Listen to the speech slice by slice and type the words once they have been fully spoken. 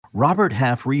Robert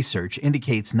Half research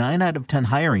indicates 9 out of 10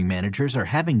 hiring managers are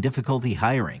having difficulty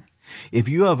hiring. If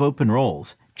you have open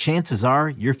roles, chances are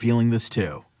you're feeling this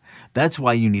too. That's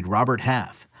why you need Robert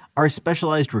Half. Our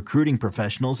specialized recruiting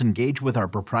professionals engage with our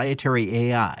proprietary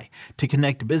AI to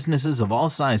connect businesses of all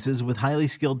sizes with highly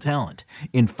skilled talent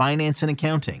in finance and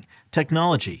accounting,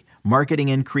 technology, marketing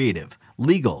and creative,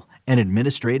 legal, and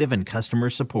administrative and customer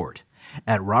support.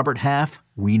 At Robert Half,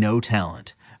 we know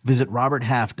talent. Visit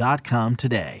roberthalf.com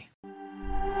today.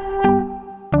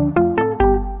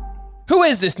 Who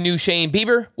is this new Shane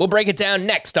Bieber? We'll break it down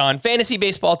next on Fantasy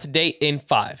Baseball Today in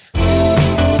 5.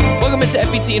 Welcome into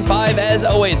FBT in 5. As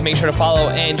always, make sure to follow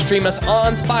and stream us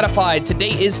on Spotify.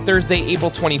 Today is Thursday,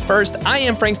 April 21st. I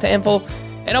am Frank Stanfield,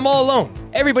 and I'm all alone.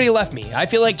 Everybody left me. I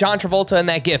feel like John Travolta in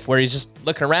that gif where he's just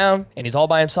looking around and he's all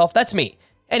by himself. That's me.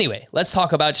 Anyway, let's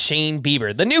talk about Shane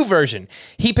Bieber, the new version.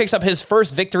 He picks up his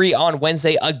first victory on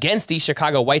Wednesday against the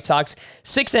Chicago White Sox.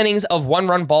 6 innings of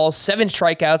 1-run balls, 7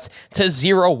 strikeouts to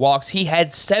 0 walks. He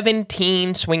had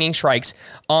 17 swinging strikes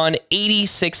on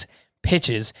 86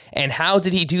 pitches. And how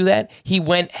did he do that? He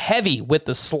went heavy with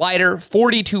the slider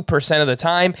 42% of the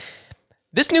time.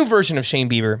 This new version of Shane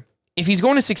Bieber, if he's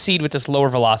going to succeed with this lower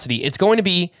velocity, it's going to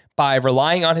be by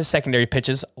relying on his secondary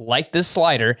pitches like this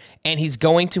slider, and he's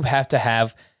going to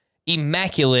have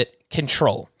immaculate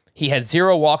control. He had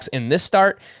 0 walks in this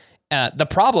start. The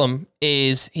problem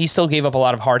is he still gave up a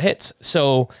lot of hard hits.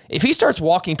 So if he starts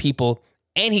walking people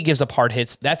and he gives up hard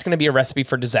hits, that's going to be a recipe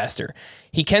for disaster.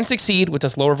 He can succeed with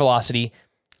this lower velocity,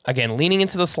 again, leaning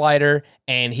into the slider,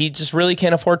 and he just really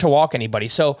can't afford to walk anybody.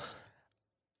 So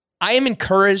I am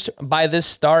encouraged by this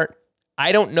start.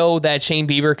 I don't know that Shane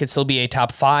Bieber could still be a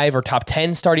top 5 or top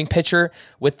 10 starting pitcher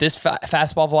with this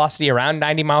fastball velocity around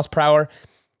 90 miles per hour.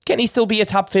 Can he still be a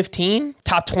top 15,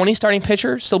 top 20 starting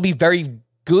pitcher? Still be very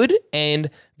good and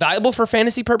valuable for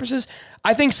fantasy purposes?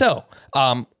 I think so.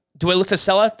 Do I look to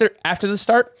sell after the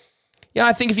start? Yeah,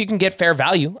 I think if you can get fair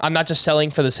value, I'm not just selling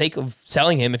for the sake of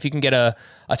selling him. If you can get a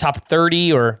top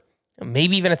 30 or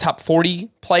maybe even a top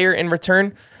 40 player in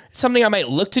return, it's something I might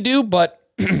look to do, but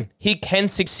he can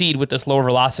succeed with this lower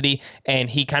velocity, and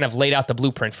he kind of laid out the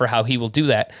blueprint for how he will do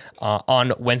that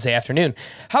on Wednesday afternoon.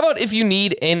 How about if you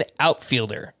need an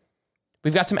outfielder?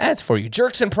 We've got some ads for you.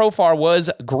 Jurickson Profar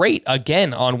was great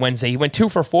again on Wednesday. He went 2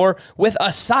 for 4 with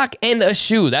a sock and a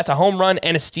shoe. That's a home run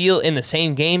and a steal in the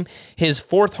same game. His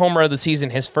 4th homer of the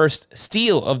season, his first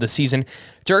steal of the season.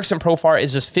 Jurickson Profar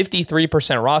is just 53%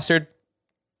 rostered.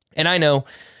 And I know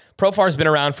Profar's been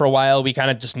around for a while. We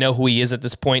kind of just know who he is at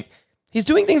this point. He's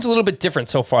doing things a little bit different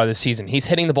so far this season. He's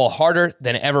hitting the ball harder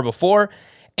than ever before,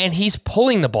 and he's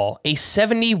pulling the ball, a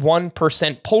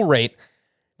 71% pull rate.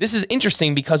 This is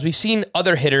interesting because we've seen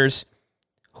other hitters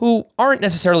who aren't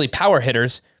necessarily power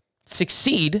hitters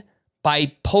succeed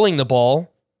by pulling the ball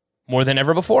more than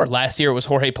ever before. Last year it was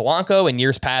Jorge Polanco. In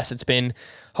years past, it's been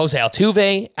Jose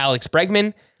Altuve, Alex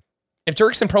Bregman. If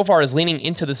Jurickson Profar is leaning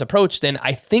into this approach, then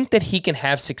I think that he can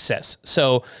have success.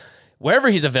 So wherever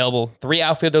he's available, 3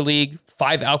 outfielder league,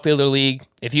 5 outfielder league,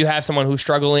 if you have someone who's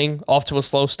struggling off to a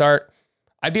slow start,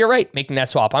 I'd be all right making that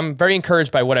swap. I'm very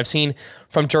encouraged by what I've seen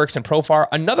from Jurickson Profar.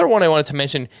 Another one I wanted to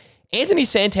mention, Anthony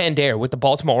Santander with the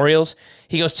Baltimore Orioles.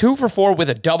 He goes 2 for 4 with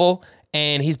a double,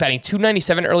 and he's batting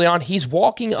 .297 early on. He's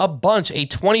walking a bunch, a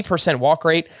 20% walk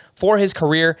rate for his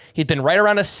career. He's been right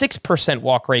around a 6%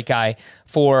 walk rate guy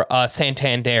for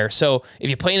Santander. So if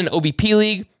you play in an OBP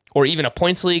league, or even a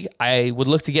points league, I would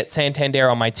look to get Santander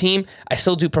on my team. I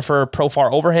still do prefer Profar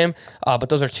over him, but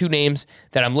those are 2 names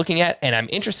that I'm looking at and I'm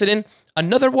interested in.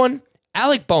 Another one,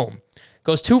 Alec Bohm,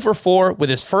 goes 2 for 4 with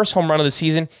his first home run of the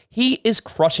season. He is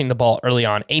crushing the ball early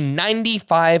on, a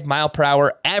 95 mile per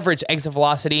hour average exit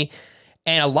velocity.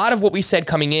 And a lot of what we said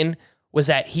coming in was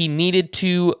that he needed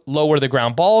to lower the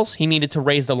ground balls. He needed to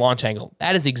raise the launch angle.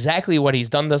 That is exactly what he's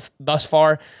done thus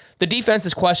far. The defense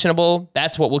is questionable.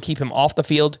 That's what will keep him off the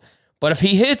field. But if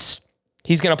he hits,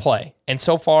 he's going to play. And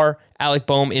so far, Alec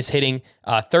Bohm is hitting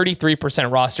 33%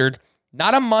 rostered.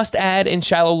 Not a must-add in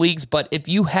shallow leagues, but if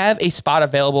you have a spot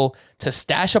available to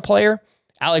stash a player,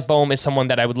 Alec Bohm is someone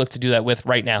that I would look to do that with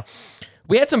right now.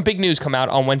 We had some big news come out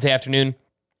on Wednesday afternoon.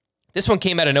 This one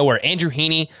came out of nowhere. Andrew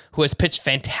Heaney, who has pitched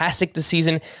fantastic this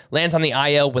season, lands on the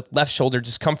IL with left shoulder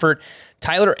discomfort.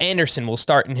 Tyler Anderson will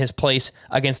start in his place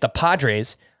against the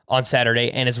Padres on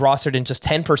Saturday and is rostered in just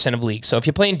 10% of leagues. So if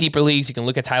you play in deeper leagues, you can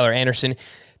look at Tyler Anderson.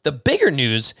 The bigger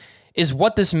news is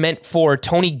what this meant for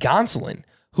Tony Gonsolin,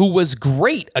 who was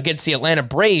great against the Atlanta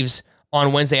Braves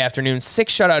on Wednesday afternoon.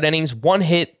 6 shutout innings, 1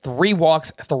 hit, 3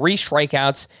 walks, 3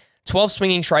 strikeouts, 12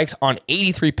 swinging strikes on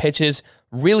 83 pitches,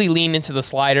 really leaned into the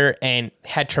slider and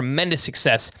had tremendous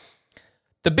success.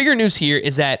 the bigger news here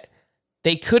is that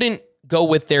they couldn't go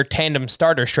with their tandem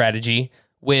starter strategy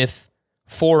with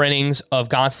 4 innings of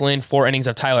Gonsolin, 4 innings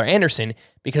of Tyler Anderson,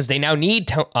 because they now need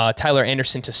Tyler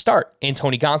Anderson to start in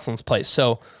Tony Gonsolin's place.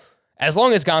 So as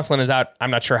long as Gonsolin is out,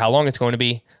 I'm not sure how long it's going to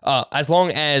be. As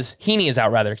long as Heaney is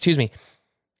out,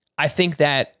 I think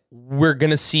that we're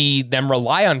going to see them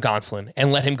rely on Gonsolin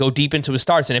and let him go deep into his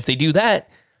starts. And if they do that,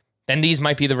 then these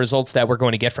might be the results that we're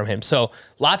going to get from him. So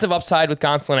lots of upside with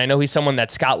Gonsolin. I know he's someone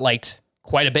that Scott liked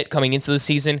quite a bit coming into the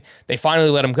season. They finally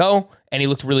let him go, and he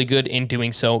looked really good in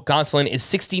doing so. Gonsolin is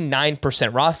 69%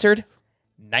 rostered.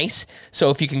 Nice. So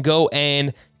if you can go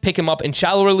and pick him up in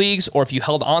shallower leagues, or if you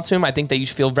held onto him, I think that you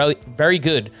should feel very, very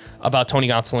good about Tony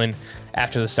Gonsolin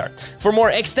after the start. For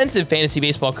more extensive fantasy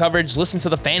baseball coverage, listen to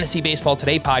the Fantasy Baseball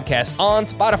Today podcast on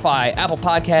Spotify, Apple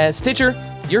Podcasts, Stitcher,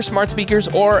 your smart speakers,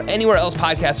 or anywhere else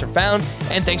podcasts are found.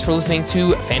 And thanks for listening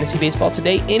to Fantasy Baseball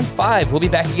Today in 5. We'll be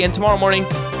back again tomorrow morning.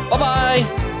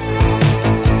 Bye-bye.